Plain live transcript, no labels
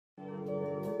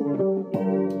And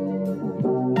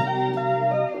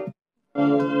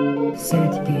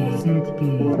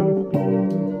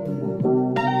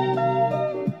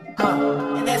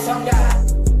that's on God.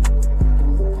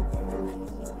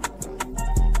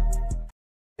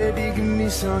 Baby, give me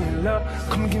some of your love.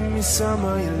 Come give me some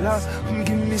of your love. Come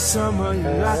give me some of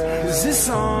your love. Is this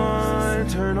on?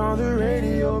 Turn on the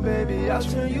radio, baby. I'll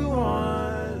turn you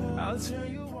on. I'll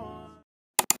turn you on.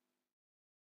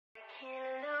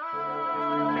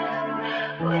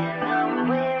 When I'm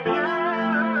with you,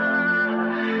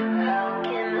 how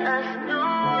can us do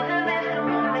the best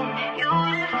moment? You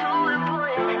just so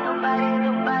important. Nobody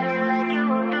like you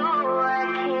do. I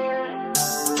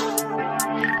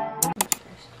can't.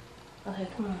 Okay,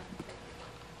 come on.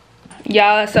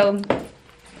 Y'all, so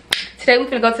today we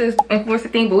finna go to this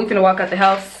influencer thing, but we finna walk out the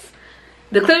house.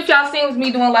 The clips y'all seen was me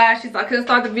doing lashes. I couldn't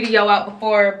start the video out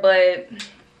before, but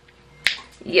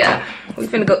yeah, we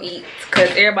finna go eat because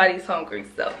everybody's hungry.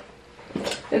 So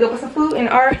we go put some food in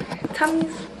our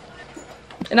tummies,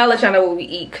 and I'll let y'all know what we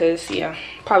eat because yeah,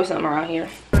 probably something around here.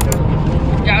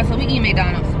 Y'all, so we eat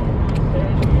McDonald's.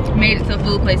 Made it to a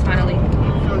food place finally.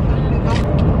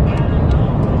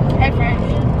 Hey friends.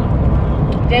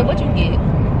 Dad, what you get?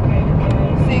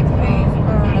 6 piece,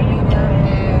 a medium,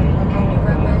 and a bone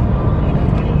burger.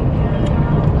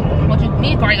 What you? Me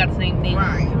and Corey got the same thing.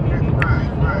 Right.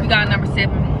 We got number 7.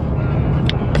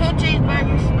 2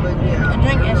 cheeseburgers, a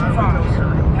drink, and some fries.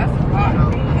 That's a lot.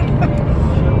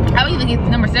 I would either get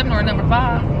number 7 or number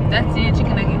 5. That's it,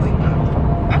 chicken nuggets.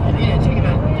 I could eat a chicken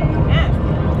nugget. Yeah.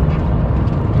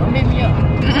 Don't beat me up.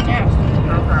 Yeah.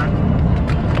 Okay.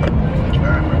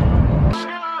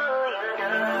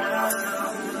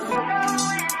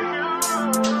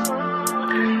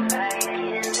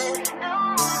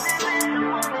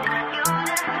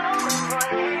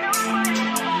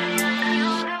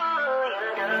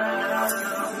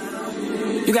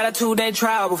 You got a 2-day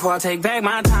trial before I take back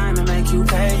my time and make you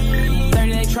pay.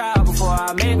 30-day trial before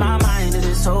I make my mind that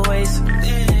it's so waste.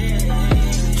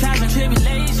 Trials and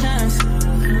tribulations.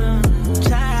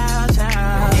 Child.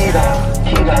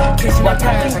 Kissing my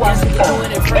parents, I guess we can do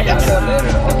it in friends.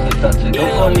 You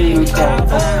gon' need me, child.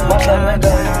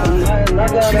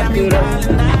 She got me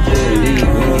wildin'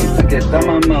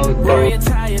 now. Worry,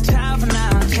 tired, child for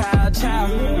now,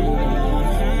 child.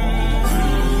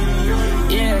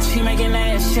 Yeah, she making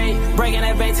that shake, breaking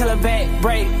that back till her back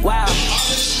break. Wow.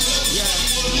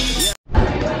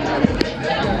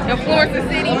 Influencer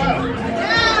City.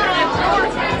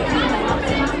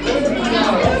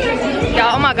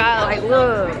 Y'all, oh my god, like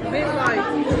look.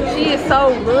 She is so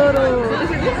little.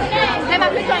 Hey, my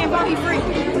picture on your phone, he's free.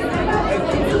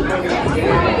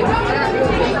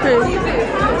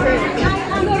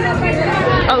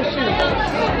 Oh shoot.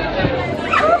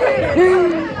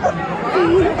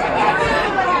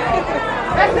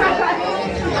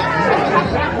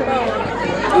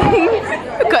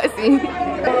 Cussing.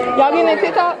 Y'all getting a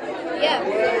TikTok? Yeah.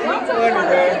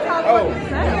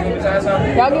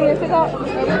 Y'all getting a TikTok?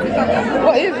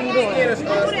 What is he doing?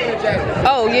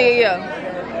 Oh, yeah.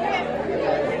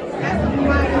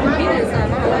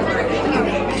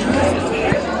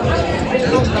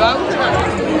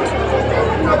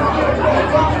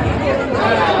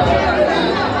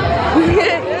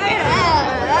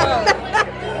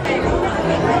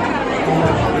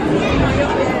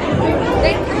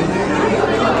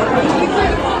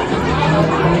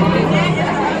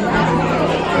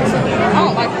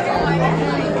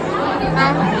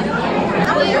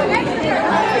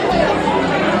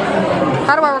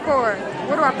 How do I record?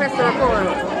 Where do I press to record?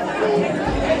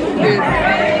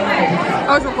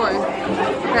 Oh, it's recording.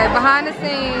 Okay, behind the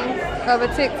scenes of a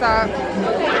TikTok.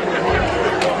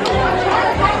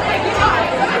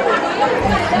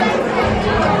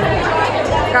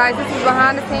 Guys, this is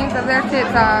behind the scenes of their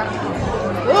TikTok.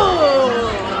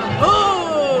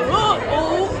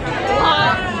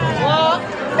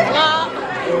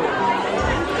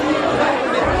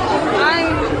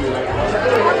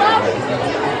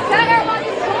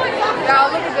 Y'all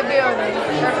look at the building.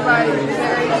 Everybody's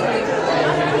very sweet.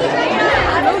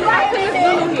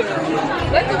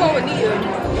 Let's go with Nia.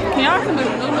 Can y'all come with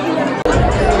Lulu?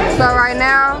 So right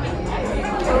now,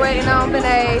 we're waiting on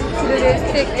Benet to do this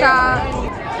TikTok.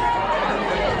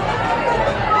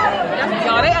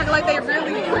 Y'all, they act like they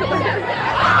really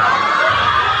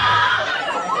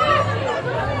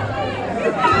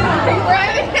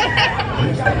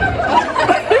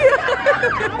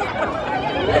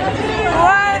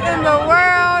What in the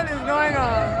world is going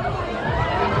on?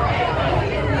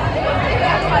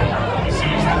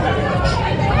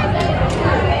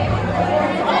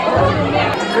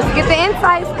 Let's get the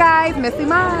insights, guys. Missy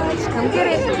Maj, come get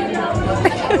it.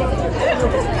 Turn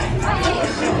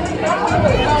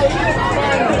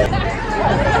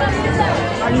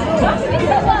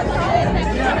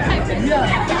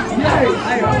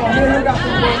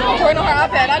on her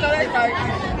iPad, I know that's right.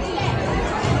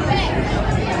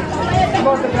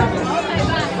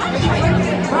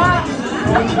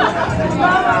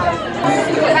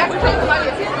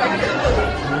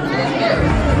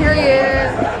 Here he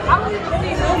is.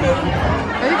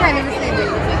 You can't even see me.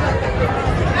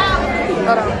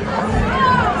 Hold on.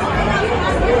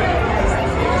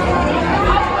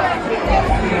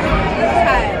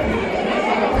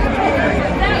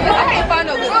 I can't find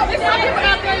no good. There's some people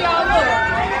out there, y'all. Look.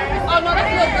 Oh no,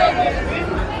 that's good.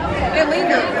 It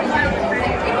lingers.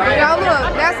 Y'all look,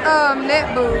 that's net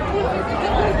boo.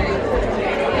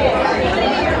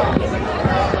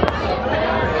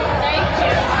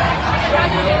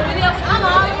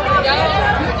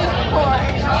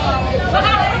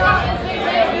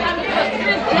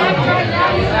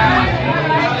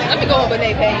 Let me go over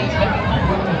their page.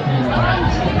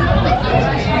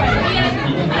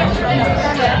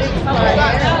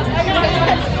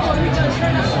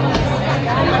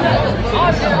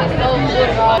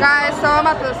 Guys, so I'm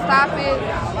about to stop it.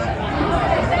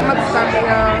 I'm about to stop it,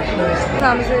 y'all. What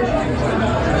time is it?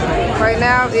 Right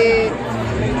now it's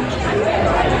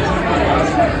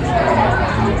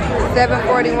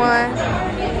 7:41.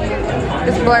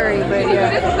 It's blurry, but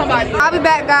yeah. I'll be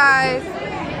back, guys.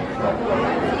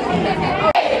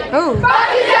 Ooh.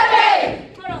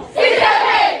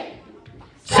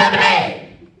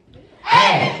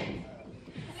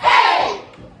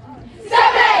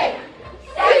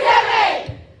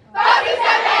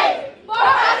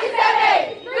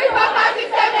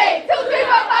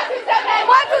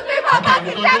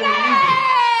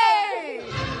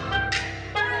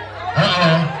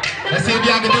 Let's see if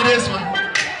y'all can do this one. 1,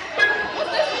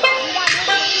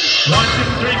 2,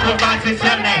 3, 4, 5, 6,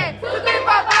 7, 8. 2, 3,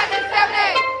 4, 5, 6, 7,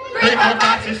 8. 3, 4,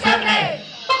 5, 6, 7, 8.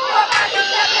 4, 5,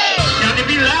 6, 7, 8. Y'all can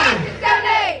be louder. 7,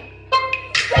 8.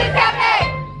 6, 7,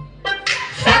 8.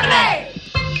 7, 8.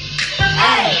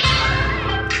 8.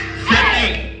 7,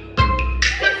 8.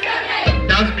 6, 7, 8.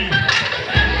 That was me.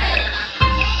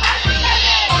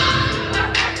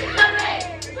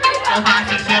 4, 5,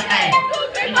 6, 7, 8.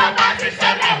 3, 4, 5, 6,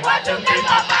 7, 8. 1, 2, 3,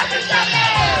 4, 5, 6, 7,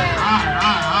 8.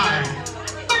 Alright.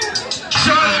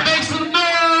 Charlotte, make some noise!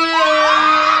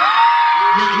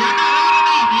 You're not loud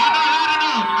enough. You're not loud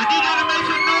enough. I need y'all to make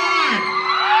some noise.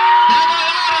 Louder.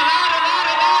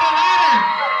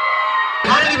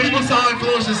 How many people saw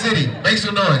Influence the City? Make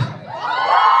some noise.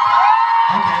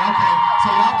 Okay. So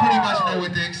y'all pretty much know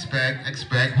what to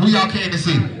expect. Who y'all came to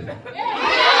see?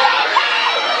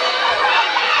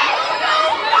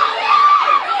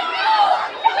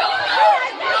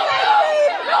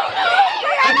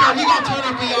 Okay, we gonna turn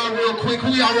up for y'all real quick. Who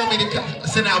y'all want me to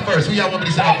send out first? Who y'all want me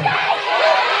to send out first?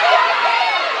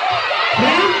 Who?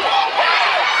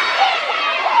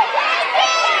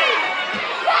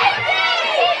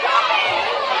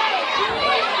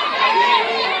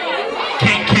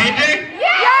 Candy?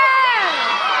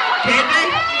 Yeah! Candy?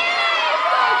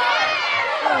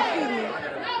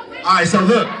 Alright, so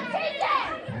look.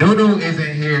 Nunu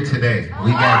isn't here today.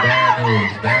 We got bad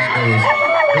news.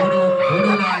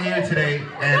 Nunu not here today,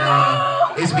 and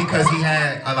it's because he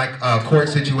had a court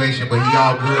situation, but he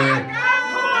all good.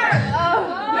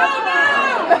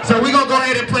 So we gonna go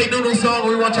ahead and play Nunu's song.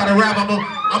 We want y'all to rap. I'm gonna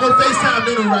FaceTime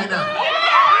Nunu right now.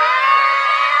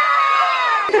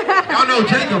 Y'all know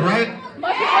Jacob, right?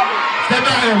 Step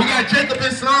out here. We got Jacob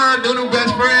and Slime, Nunu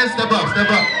best friends. Step up.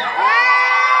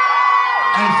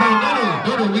 Hey, so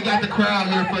Nunu, we got the crowd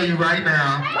here for you right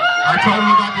now. I told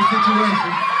you about the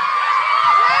situation.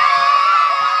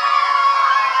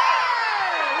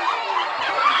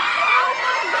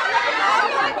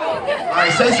 All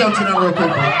right, say something to them real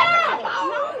quick, bro.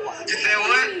 You said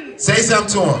what? Say something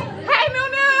to them. Hey,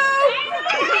 Nunu!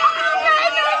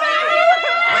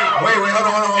 Wait, hold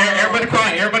on.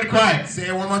 Everybody quiet. Say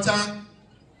it one more time.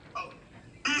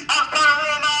 He's up trying to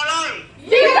ruin my life.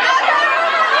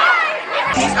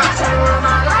 He's up trying to ruin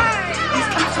my life. He's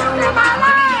up trying to ruin my life.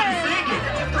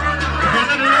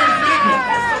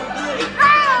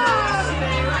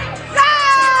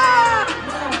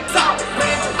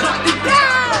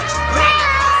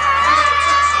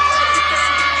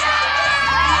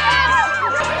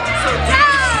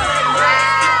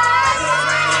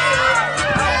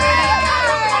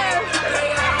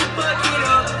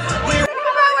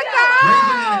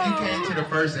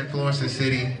 First Influence the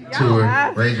City tour.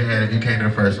 Raise your hand if you came to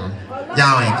the first one.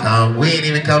 Y'all ain't come. We ain't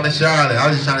even come to Charlotte. I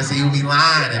was just trying to see who be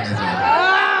lying in this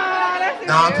one.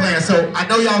 No, I'm playing. So I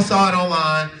know y'all saw it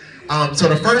online. So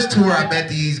the first tour I met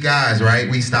these guys, right?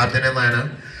 We stopped in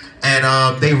Atlanta.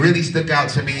 And they really stuck out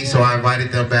to me, so I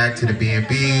invited them back to the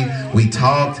B&B. We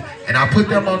talked, and I put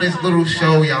them on this little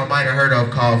show y'all might have heard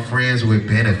of called Friends with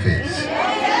Benefits.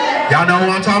 Y'all know what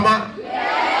I'm talking about?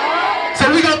 So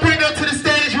we're gonna bring them to the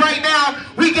stage right now.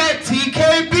 We got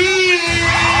TKB.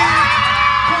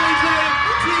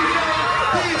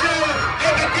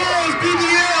 And the girls,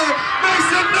 BBL, make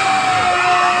some noise!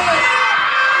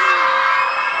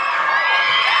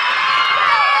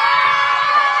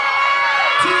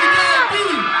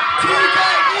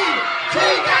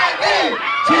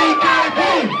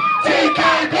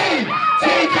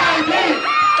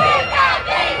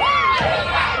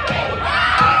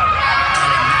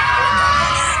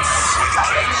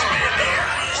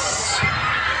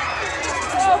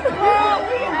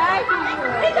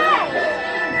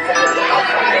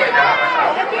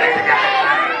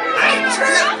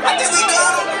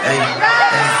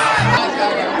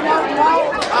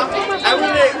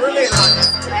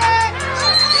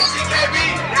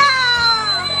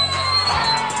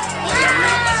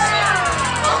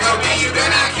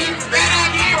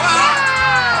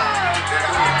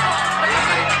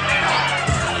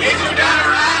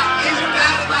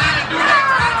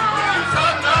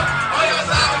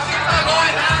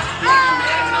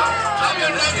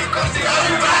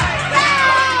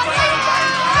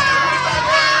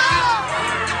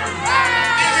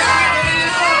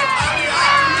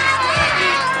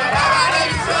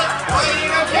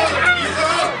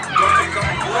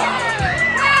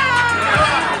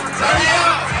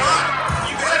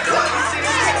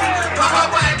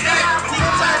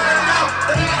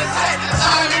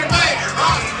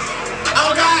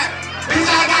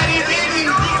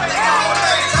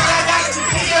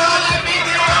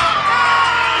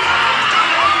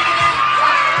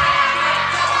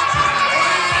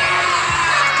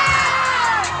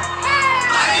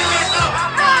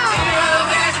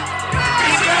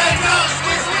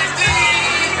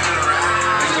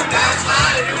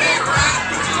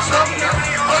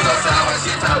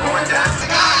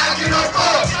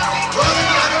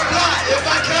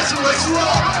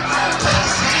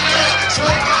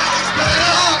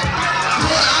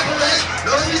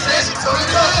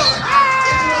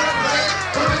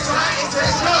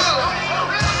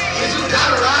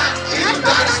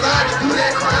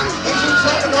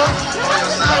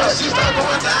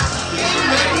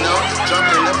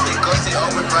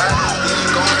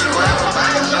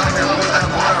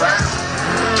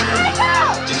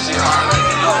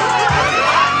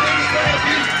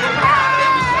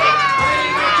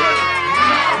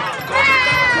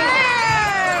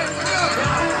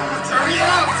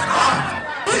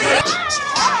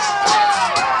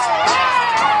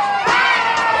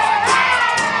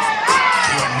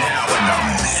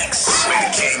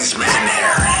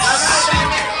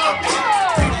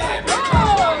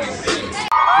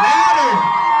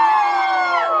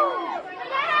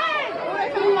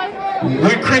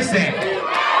 Where Chris at?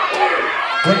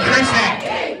 Where Chris at?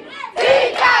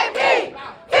 TKB!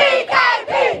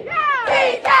 TKB!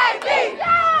 TKB!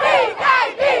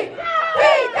 TKB!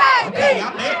 TKB! Okay,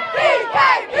 y'all there?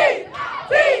 TKB!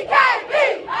 TKB!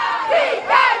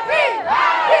 TKB!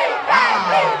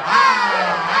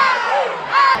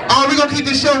 Oh, we gonna keep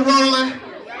this show rolling.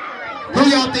 Who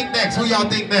y'all think next? Who y'all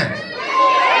think next?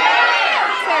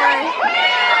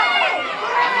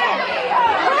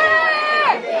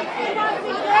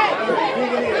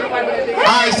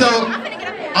 Alright, so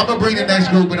I'm gonna bring the next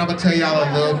group and I'm gonna tell y'all a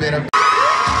little bit of.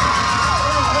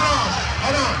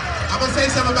 Hold on. I'm gonna say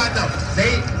something about them.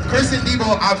 Chris and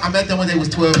Debo, I met them when they was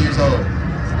 12 years old.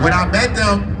 When I met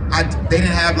them, they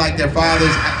didn't have like their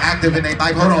fathers active in their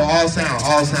life. Hold on, all sound.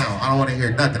 I don't want to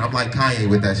hear nothing. I'm like Kanye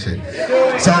with that shit.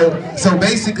 So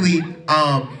basically,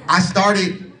 I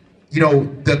started, you know,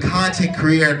 the content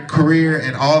career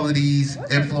and all of these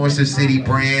Influencer City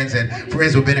brands and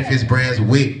Friends with Benefits brands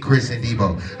with Chris and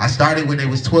Debo. I started when they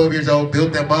was 12 years old,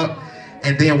 built them up,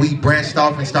 and then we branched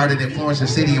off and started Influencer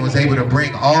City and was able to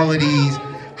bring all of these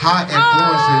hot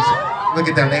influencers. Look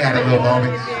at them, they had a little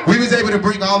moment. We was able to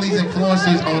bring all these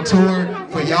influencers on tour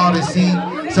for y'all to see.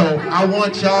 So I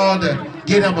want y'all to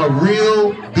give them a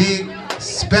real big,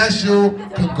 special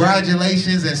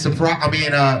congratulations and surprise.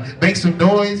 Make some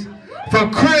noise for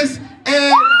Chris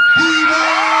and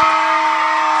Debo.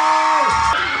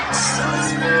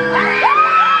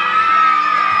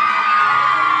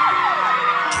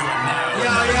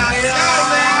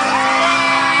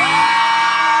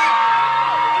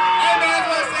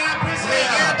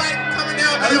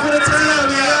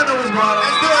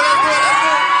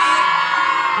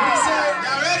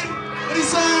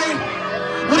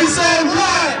 What he say? 1,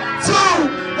 2,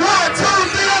 1.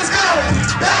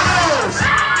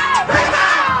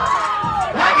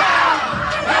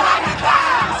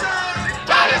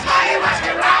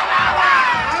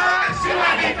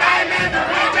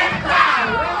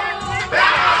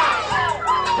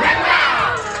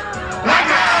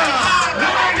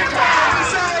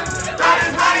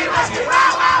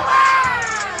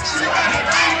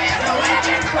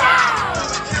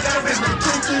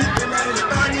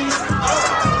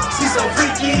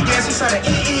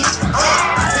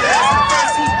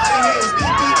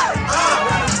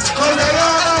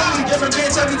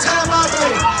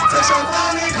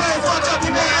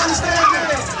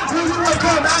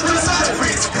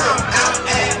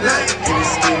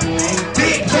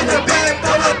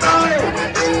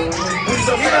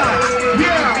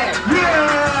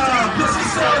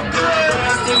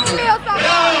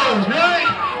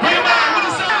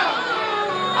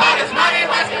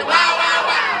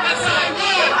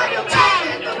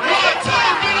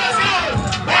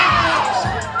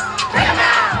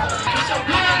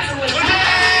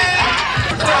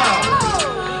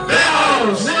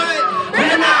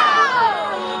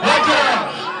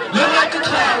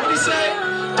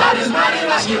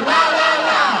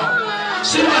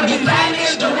 She wanna be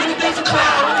famous, do anything for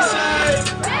clout.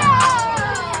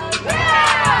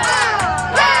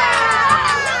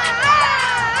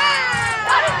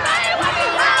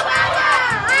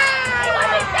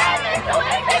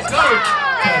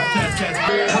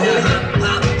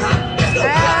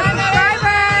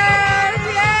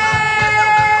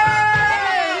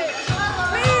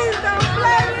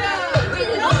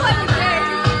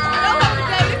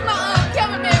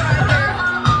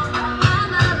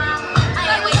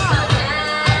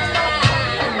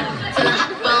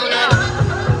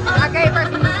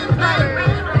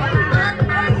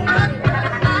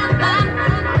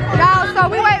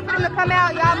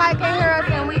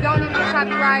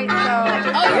 Right, so.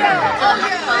 Oh yeah. We'll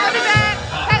be back.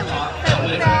 We'll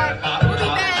be back.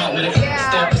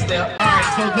 Yeah. Alright,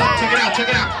 so look, check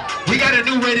it out. We got a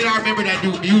new rated R member that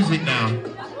do music now.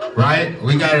 Right?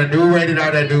 We got a new rated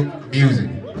R that do music.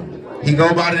 He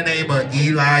go by the name of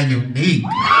Eli Unique.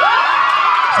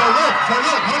 So look, hold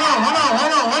on.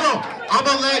 I'm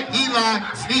gonna let Eli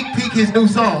sneak peek his new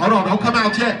song. Hold on, don't come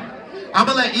out yet. I'm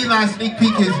gonna let Eli sneak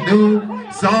peek his new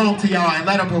song to y'all and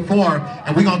let him perform,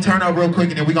 and we're gonna turn up real quick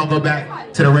and then we're gonna go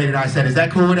back to the rated R set. Is that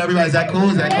cool with everybody? Is that cool?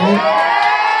 Is that cool?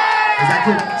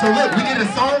 So look, we did a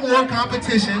song war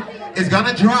competition. It's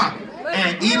gonna drop,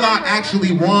 and Eli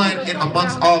actually won in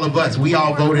amongst all of us. We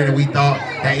all voted and we thought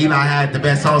that Eli had the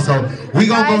best song, so we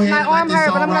gonna go ahead and let this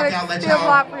song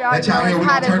rock out. Let y'all hear. We're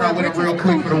gonna turn up with it real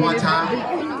quick for the one time.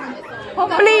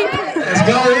 Let's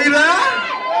go, Eli.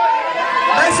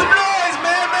 Make some noise,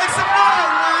 man. Make some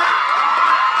noise, man.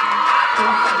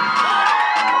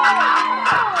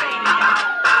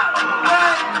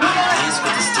 Dance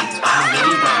with the sticks. I'm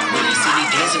ready, rock with it. See me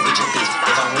dancing with your bitch.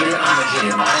 If I'm with it, I'ma hit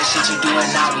it. All that shit you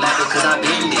doing now, like it, cause I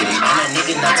been did it. And that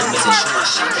nigga not to miss it. Shoot my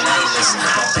shit, and I ain't listen.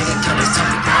 My finger colors tell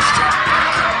me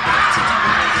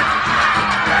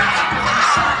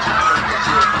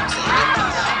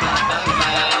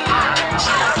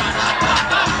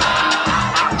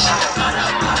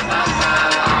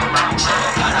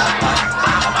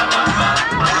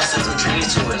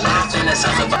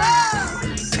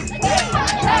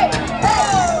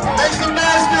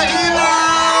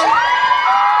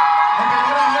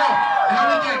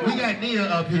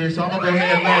so I'm gonna go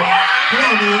ahead and let, come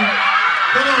on,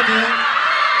 Nia.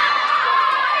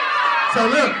 So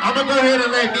look, I'm gonna go ahead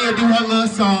and let Nia do her little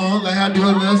song, let her do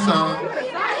her little song.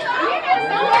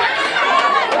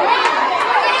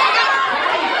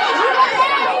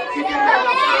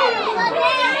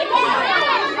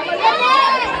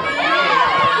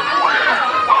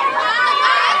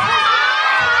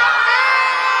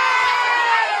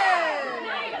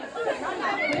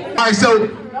 All right, so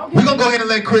we're gonna go ahead and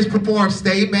let Chris perform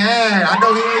Stay Mad. I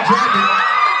know he ain't dropped it.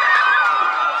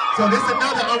 So this is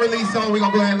another unreleased song. We're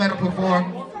gonna go ahead and let him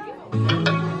perform.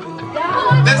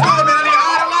 Let's go, man. I need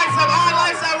all the lights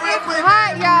up real quick.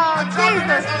 Hot, y'all.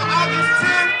 Jesus. On August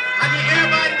 10th, I need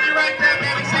everybody to be right there,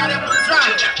 man. Excited for the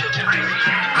drop.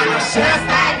 I know just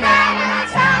like now when I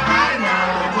tell I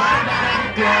know. What about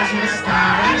the girls you the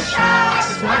star of the show? I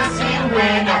just wanna see you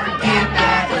win, don't forget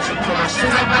that. But you put my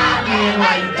shoes up out in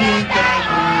while you did that.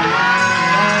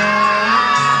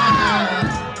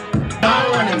 Don't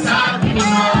wanna talk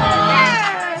anymore.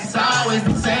 It's always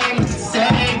the same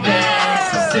that.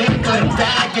 So sick of the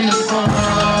back and the forth.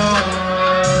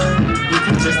 You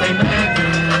can just stay mad.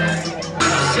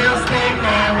 She'll stay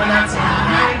mad when I tell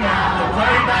her now. Don't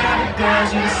worry about all the girls,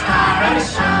 you the star of the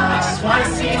show. I just wanna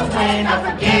see you win, don't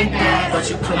forget that. But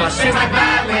you put my strings like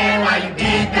violin while you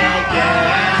did that,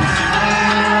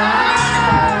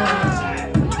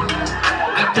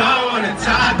 I don't wanna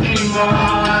talk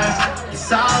anymore.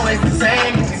 It's always the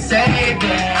same, you can say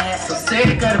that. So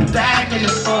sick of the back and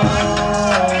the forth.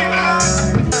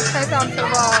 Say something to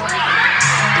Roll.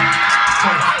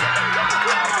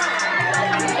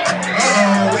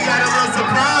 Uh-oh, we got a little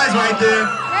surprise right there.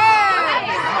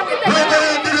 We're gonna go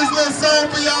ahead and do this little song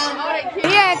for y'all.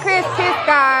 Me and Chris kiss,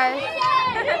 guys.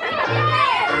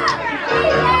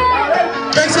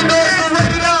 Make some noise for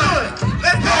Ready Now.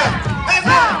 Let's go. Let's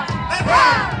go. Let's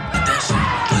go.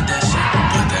 put that shit.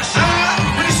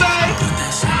 What you say?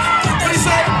 What you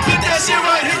say? Hit that shit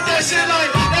right. Hit that shit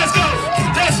like. Let's go.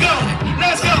 Let's go.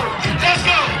 Let's go. Let's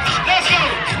go. Let's go.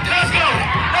 Let's go.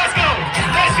 Let's go.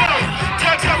 Let's go.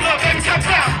 Tap tap little baby tap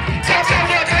tap. Tap tap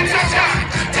little baby tap tap.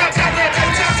 Tap tap little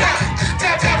baby tap tap.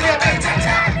 Tap tap little baby tap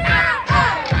tap.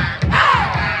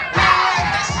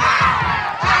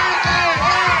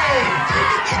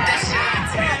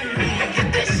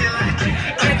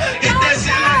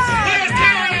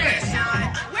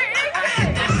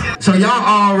 So y'all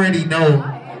already know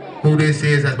who this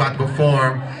is that's about to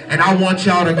perform, and I want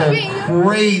y'all to go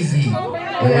crazy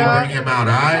when we bring him out,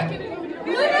 all right?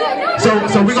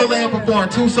 So we're going to let him perform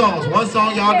 2 songs. One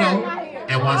song y'all know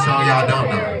and one song y'all don't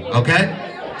know, okay?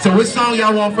 So which song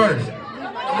y'all want first? The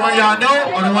one y'all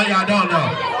know or the one y'all don't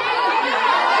know?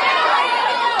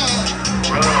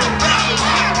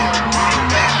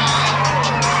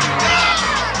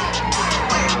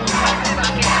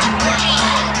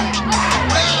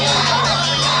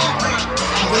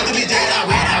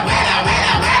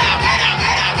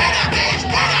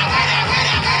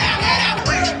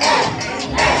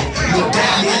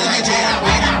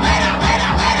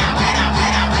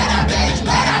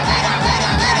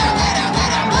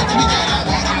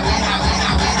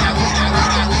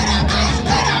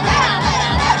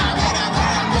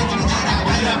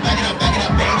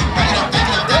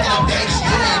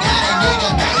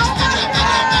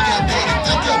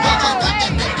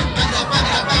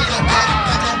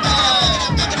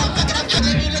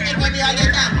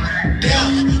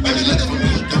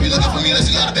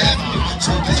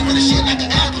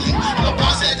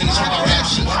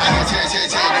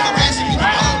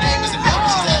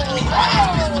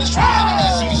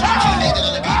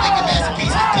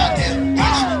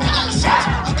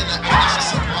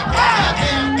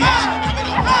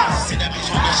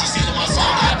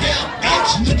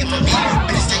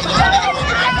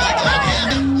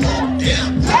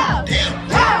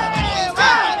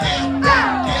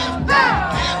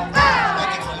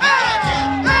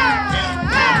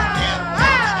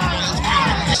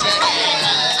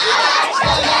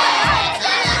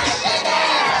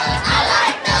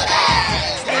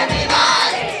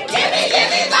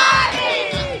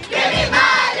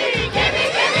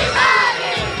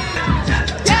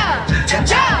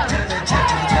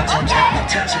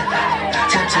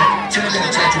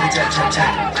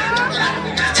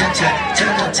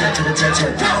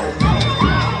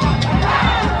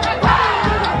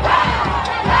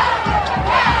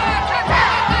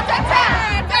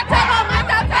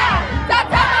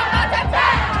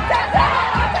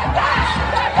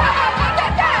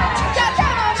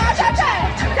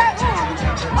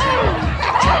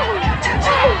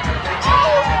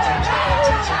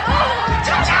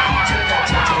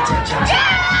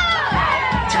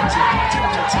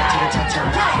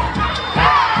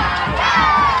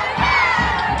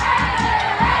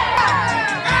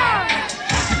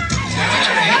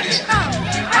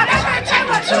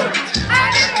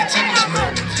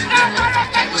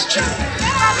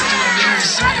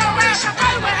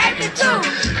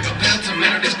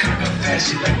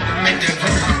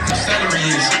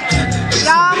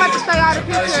 Y'all, I'm about to show y'all the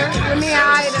picture with me and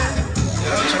Ida.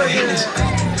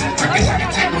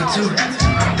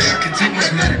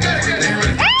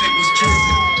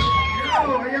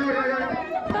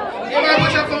 Everybody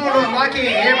put your phone on. Lock in.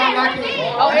 Everybody lock in.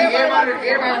 Oh, everybody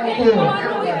record.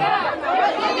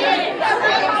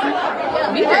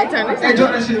 BJ turn this Hey,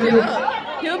 drop that shit.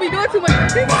 He'll be doing too much.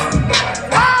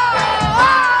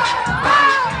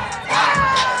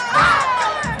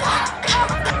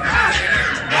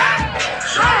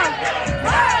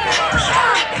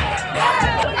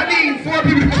 I need 4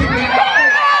 people to put it in.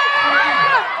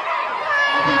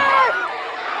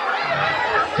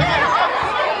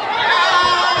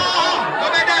 Go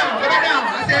back down.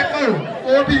 I said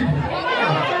 4 people.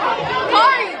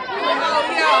 Party!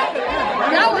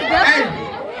 That was definitely.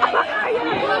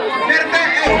 Matter of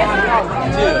fact, hey.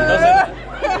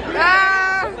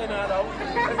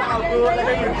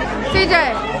 CJ,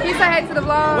 can you say hey to the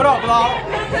vlog? What up, vlog?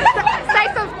 Say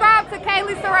subscribe to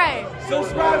Kayliesarai᫫.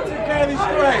 Subscribe to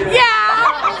Kayliesarai᫫. Yeah!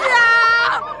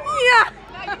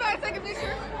 You better take a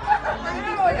picture.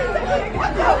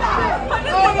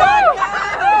 Oh my God!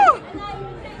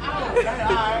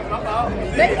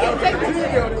 Take a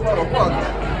picture.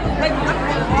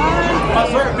 My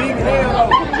shirt big hell.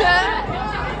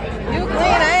 You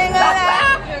clean, I ain't gonna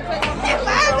lie.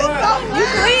 You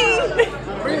clean.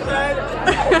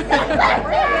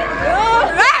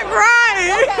 That's right.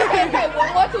 Okay.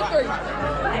 1, 2, 3.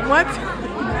 What?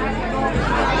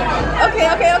 Okay.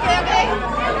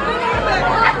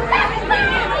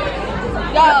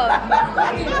 Yo.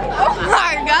 Oh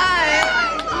my God.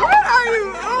 What are you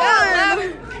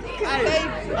doing? Hey,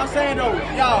 I'm saying though,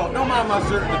 y'all don't mind my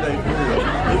shirt today. For real.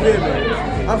 You feel me?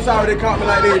 I'm sorry they caught me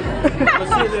like this. But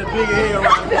seriously, big head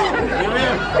around here. You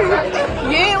feel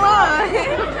me? You ain't lying.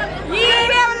 You ain't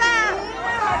never lying.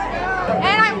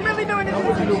 And I'm really doing this shit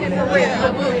for real.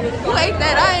 You ate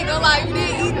that. I ain't gonna lie. You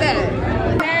didn't eat that.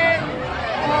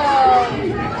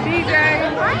 DJ.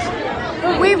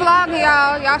 We vlogging,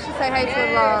 y'all. Y'all should say hey to the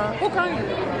vlog. Okay.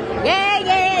 Yeah.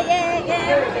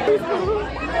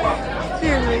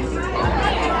 Excuse me.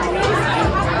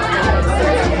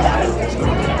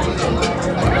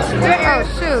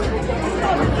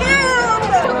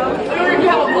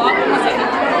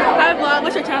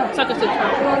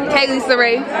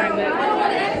 Kayliesarai᫫.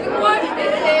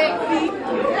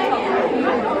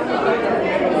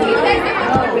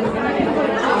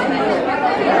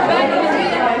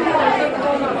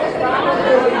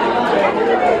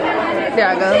 There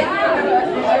I go.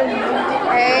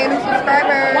 Hey, new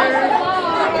subscribers.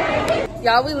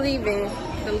 Y'all, we leaving.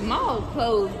 The mall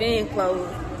closed, been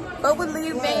closed. But we're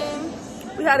leaving.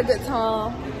 We had a good time.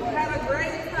 We had a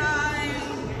great time.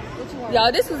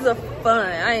 Y'all, this was a fun.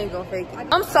 I ain't gonna fake it.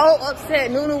 I'm so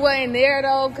upset Nunu wasn't there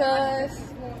though, cuz.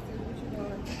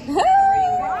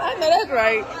 I know that's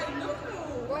right.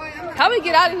 How we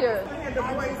get out of here?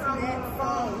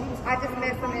 I just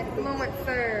met some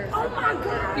influencers. Oh my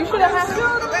god. You should have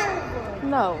had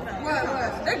No.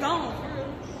 What? They're gone.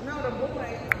 No, the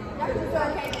boy.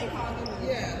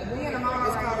 Yeah, we in the mall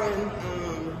right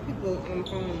now. People on the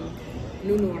phone.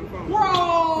 Nunu on the phone.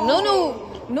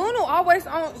 Whoa! Nunu always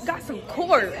got some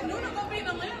cord. Nunu gonna be in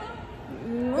Atlanta?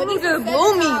 Nunu just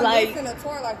blew me like. In a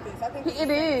tour like this. I think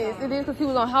It is because he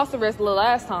was on house arrest the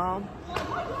last time.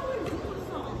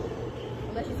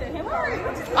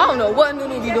 I don't know what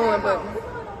Nunu be doing, but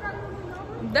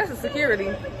that's a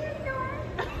security.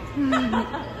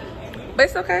 But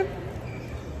it's okay.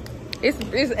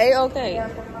 It's A-okay.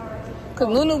 Cause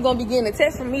Nunu gonna be getting a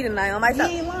text from me tonight on my top.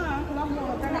 he ain't lying, cause I'm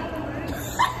going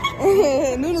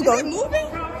Nunu gonna moving?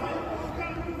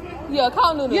 Yeah,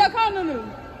 call Nunu. Yeah, call Nunu.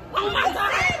 Oh my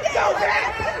god!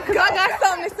 Cause I got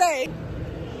something to say.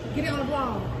 Get it on the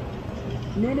phone.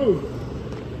 Nunu.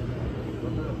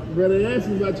 Bro, they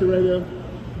asking about you right now.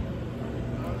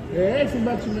 They asking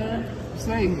about you, man.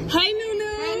 Same. Hey, Nunu.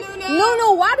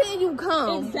 Nunu, why didn't you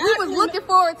come? Exactly. We was looking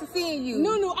forward to seeing you.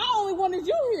 Nunu, I only wanted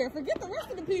you here. Forget the rest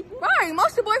of the people. Right,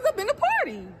 most of the boys up in the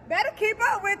party. Better keep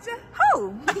up with you.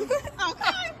 Who?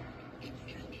 Okay.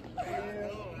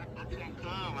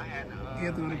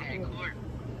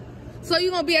 So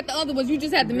you gonna be at the other ones? You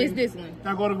just had to miss this one.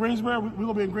 Y'all go to Greensboro? We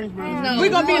gonna be in Greensboro. No. We're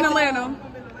gonna be in Atlanta.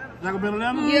 Y'all gonna be in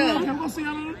Atlanta? Yeah. Okay, we'll see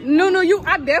y'all in Nunu,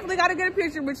 I definitely gotta get a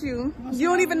picture with you. You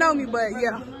don't even know me, but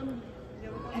yeah.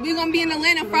 We gonna be in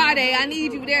Atlanta Friday. I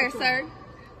need you there, sir.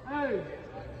 Hey.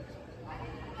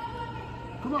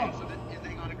 Come on.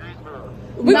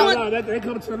 No, They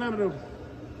come to Atlanta though.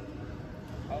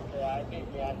 Okay, I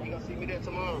think you'll see me there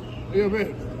tomorrow. Yeah,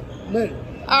 man. Man.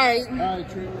 all right. All right,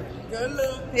 Trevor. Good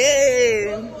luck.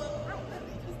 Yeah.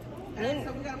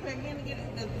 So we gotta pay again to get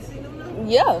it to see them now?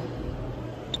 Yeah.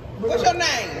 What's your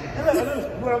name?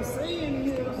 What I'm saying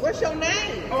is. What's your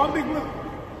name? Oh, I'm Big Blue.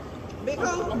 Big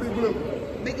Blue? I'm Big Blue.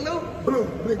 Big Blue? Blue.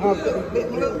 Big Blue. Big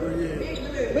Blue.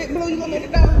 Yeah. Big Blue, you gonna make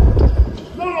it down?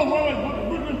 No,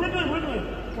 Brooklyn.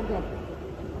 Come on.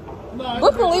 No,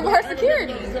 Brooklyn leaving her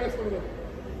security.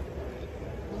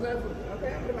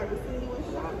 Okay, I'm about to see you in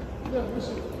shop. I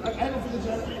ain't gonna finish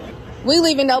that. We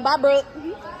leaving though. Bye, Brooke.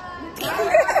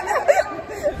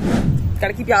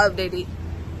 Gotta keep y'all updated.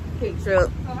 Quick trip.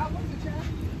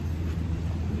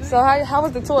 So how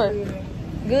was the tour?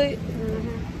 Good.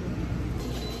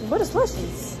 What is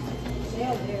slushies?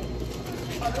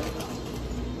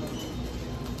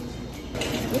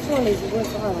 Which one is it?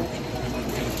 What's on?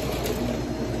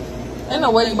 Ain't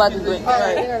no way you about to drink. Oh,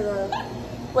 Right. there you go.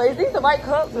 Wait, is these the right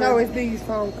cups? No, or- it's these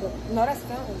phone cups. No, that's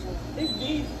phone. It's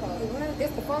these colors.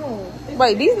 It's the phone.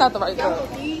 Wait, these not the right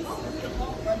cups. These?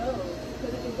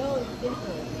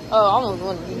 Oh, I almost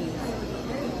one of these.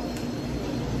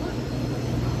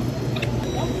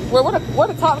 Where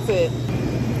the top fit?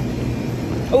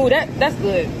 Oh, that's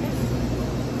good.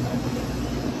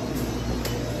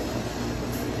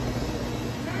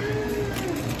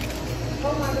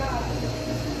 Oh my god.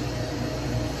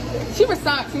 She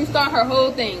restart her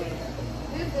whole thing.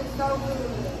 This is so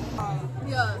good.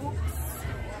 Yeah.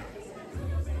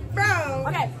 Bro.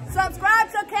 Okay,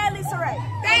 subscribe to Kayliesarai᫫.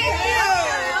 Thank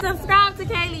you. Subscribe to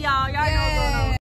Kaylee, y'all. Y'all know what's going on.